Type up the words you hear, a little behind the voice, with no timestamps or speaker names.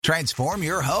Transform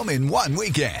your home in one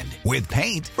weekend with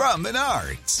paint from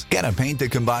Menards. Get a paint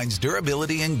that combines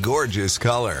durability and gorgeous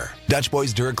color. Dutch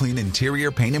Boy's DuraClean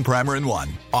Interior Paint and Primer in One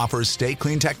offers Stay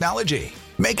Clean technology,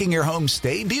 making your home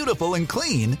stay beautiful and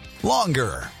clean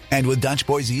longer. And with Dutch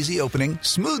Boy's easy opening,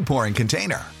 smooth pouring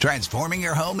container, transforming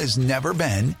your home has never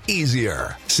been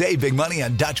easier. Save big money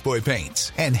on Dutch Boy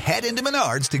paints and head into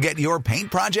Menards to get your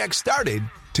paint project started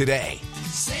today.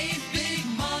 Save big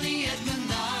money at Menards.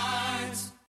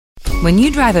 When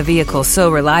you drive a vehicle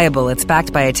so reliable it's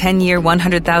backed by a 10-year,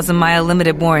 100,000-mile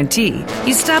limited warranty,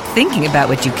 you stop thinking about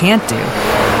what you can't do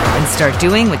and start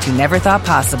doing what you never thought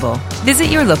possible. Visit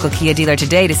your local Kia dealer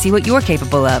today to see what you're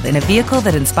capable of in a vehicle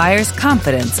that inspires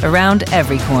confidence around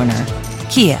every corner.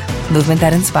 Kia, movement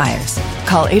that inspires.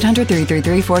 Call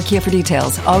 800-333-4KIA for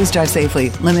details. Always drive safely.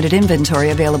 Limited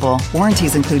inventory available.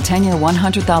 Warranties include 10-year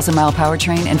 100,000-mile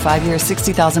powertrain and 5-year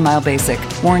 60,000-mile basic.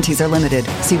 Warranties are limited.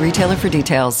 See retailer for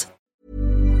details.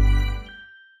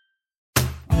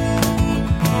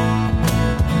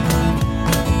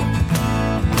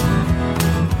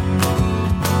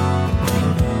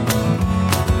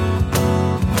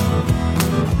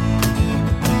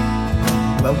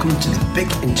 Welcome to the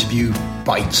Big Interview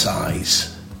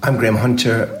Bite-Size. I'm Graham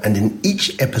Hunter, and in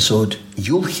each episode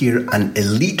you'll hear an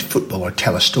elite footballer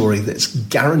tell a story that's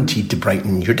guaranteed to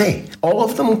brighten your day. All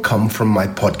of them come from my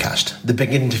podcast, The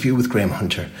Big Interview with Graham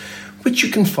Hunter, which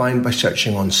you can find by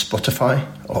searching on Spotify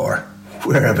or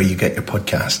wherever you get your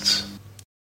podcasts.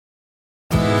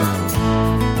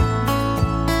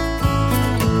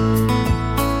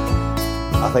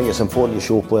 I think it's important to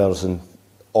show players and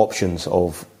options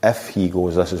of if he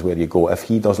goes, this is where you go. If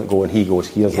he doesn't go and he goes,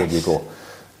 here's where you go.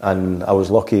 And I was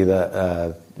lucky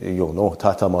that, you'll know,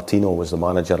 Tata Martino was the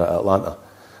manager at Atlanta.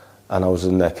 And I was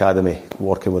in the academy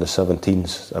working with the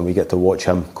 17s, and we get to watch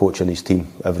him coaching his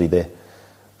team every day.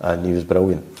 And he was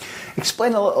brilliant.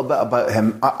 Explain a little bit about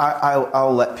him.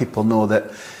 I'll let people know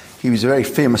that he was a very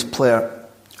famous player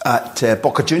at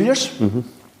Boca Juniors, a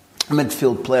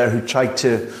midfield player who tried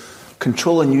to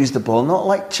control and use the ball, not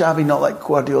like Xavi, not like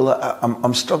Guardiola.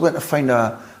 I'm struggling to find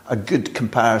a good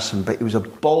comparison, but he was a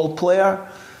ball player,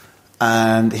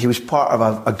 and he was part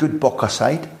of a good Boca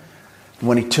side.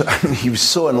 When he was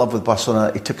so in love with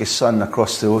Barcelona, he took his son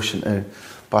across the ocean to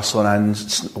Barcelona, and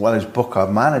while he was Boca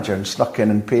manager, and snuck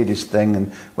in and paid his thing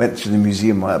and went to the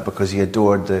museum because he had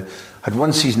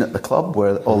one season at the club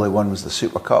where all he won was the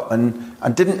Super Cup, and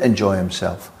didn't enjoy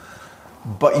himself.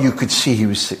 But you could see he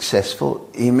was successful.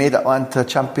 He made Atlanta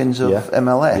champions of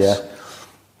MLS. Yeah.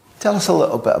 Tell us a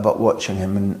little bit about watching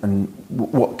him and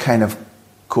what kind of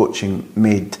coaching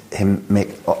made him make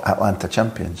Atlanta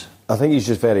champions. I think he's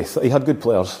just he had good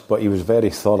players, but he was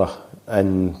very thorough.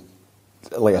 And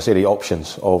like I said, the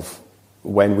options of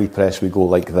when we press, we go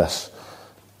like this.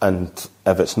 And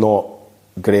if it's not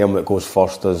Graham that goes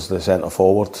first as the centre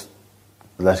forward,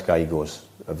 this guy goes.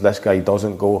 If this guy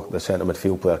doesn't go, the centre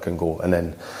midfield player can go. And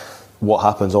then what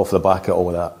happens off the back of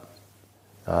all of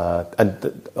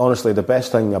that? Honestly, the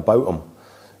best thing about him,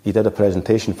 he did a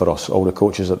presentation for us, all the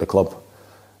coaches at the club.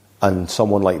 And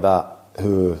someone like that,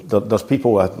 there's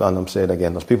people, and I'm saying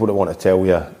again, there's people that want to tell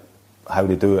you how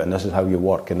to do it, and this is how you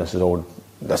work, and this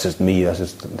is me, this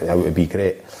is how it would be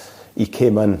great. He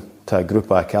came in to a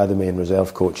group of academy and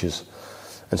reserve coaches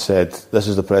and said, this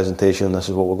is the presentation, this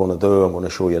is what we're going to do, I'm going to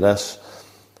show you this.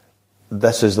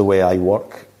 This is the way I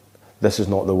work. This is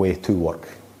not the way to work.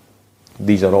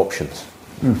 These are options.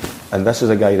 And this is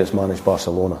a guy that's managed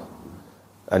Barcelona.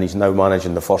 And he's now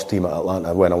managing the first team at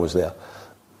Atlanta when I was there.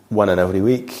 Winning every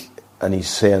week. And he's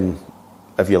saying,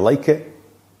 if you like it,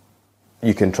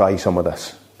 you can try some of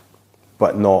this.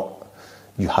 But not,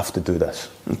 you have to do this.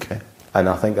 Okay. And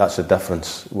I think that's the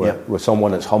difference with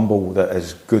someone that's humble, that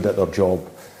is good at their job,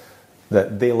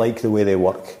 that they like the way they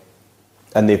work.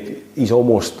 And he's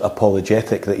almost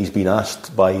apologetic that he's been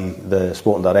asked by the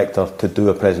sporting director to do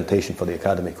a presentation for the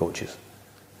academy coaches,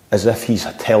 as if he's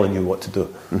telling you what to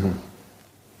do.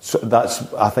 So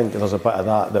I think there's a bit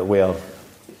of that where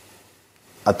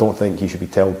I don't think you should be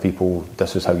telling people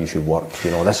this is how you should work.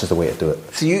 This is the way to do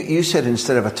it. So you said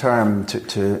instead of a term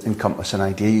to encompass an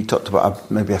idea, you talked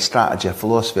about maybe a strategy, a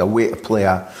philosophy, a way to play,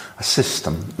 a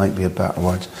system might be a better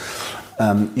word.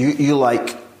 You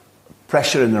like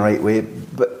pressure in the right way,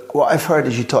 but what I've heard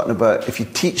is you talking about if you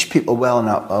teach people well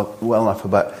enough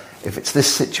about if it's this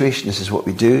situation, this is what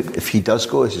we do. If he does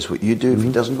go, this is what you do. If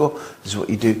he doesn't go, this is what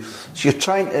you do. So you're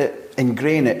trying to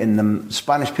ingrain it in them.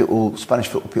 Spanish football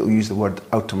people use the word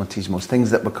automatismos,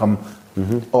 things that become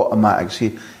automatic. So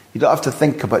you don't have to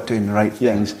think about doing the right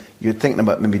things. You're thinking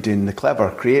about maybe doing the clever,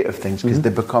 creative things because they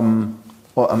become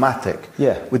automatic.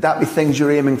 Yeah. Would that be things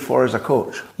you're aiming for as a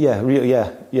coach? Yeah, really,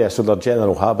 yeah. So they're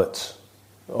general habits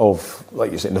of,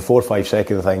 like you said, the 4 or 5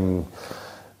 second thing.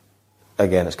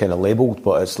 Again, it's kind of labelled,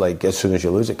 but it's like as soon as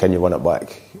you lose it, can you win it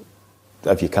back?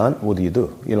 If you can't, what do you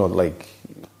do? You know, like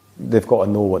they've got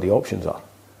to know what the options are.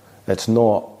 It's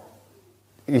not.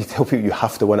 You tell people you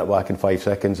have to win it back in 5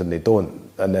 seconds, and they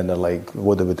don't, and then they're like,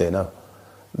 "What do we do now?"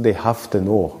 They have to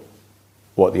know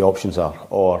what the options are,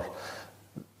 or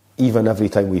even every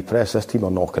time we press, this team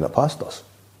are knocking it past us.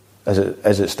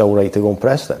 Is it still right to go and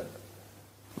press then?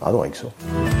 I don't think so.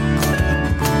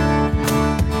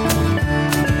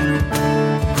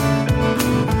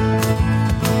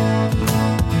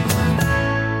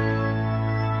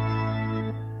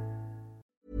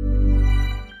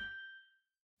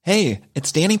 Hey,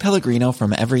 it's Danny Pellegrino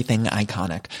from Everything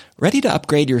Iconic. Ready to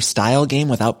upgrade your style game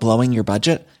without blowing your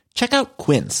budget? Check out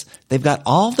Quince. They've got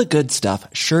all the good stuff,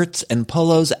 shirts and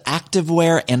polos,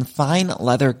 activewear, and fine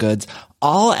leather goods,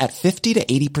 all at 50 to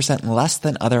 80% less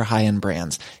than other high-end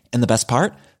brands. And the best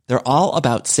part? They're all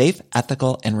about safe,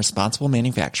 ethical, and responsible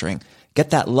manufacturing.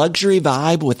 Get that luxury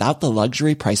vibe without the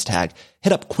luxury price tag.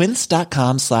 Hit up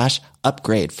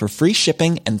quince.com/upgrade for free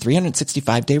shipping and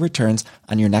 365-day returns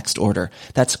on your next order.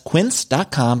 That's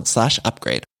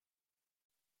quince.com/upgrade.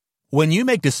 When you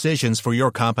make decisions for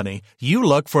your company, you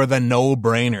look for the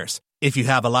no-brainers. If you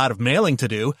have a lot of mailing to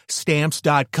do,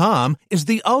 Stamps.com is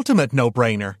the ultimate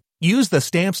no-brainer. Use the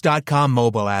Stamps.com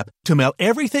mobile app to mail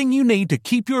everything you need to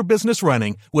keep your business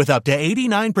running with up to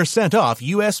 89% off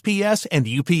USPS and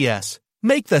UPS.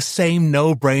 Make the same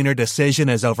no-brainer decision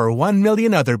as over 1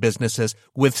 million other businesses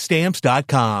with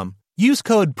Stamps.com. Use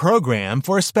code PROGRAM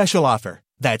for a special offer.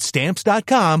 That's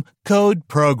Stamps.com, code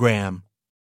PROGRAM.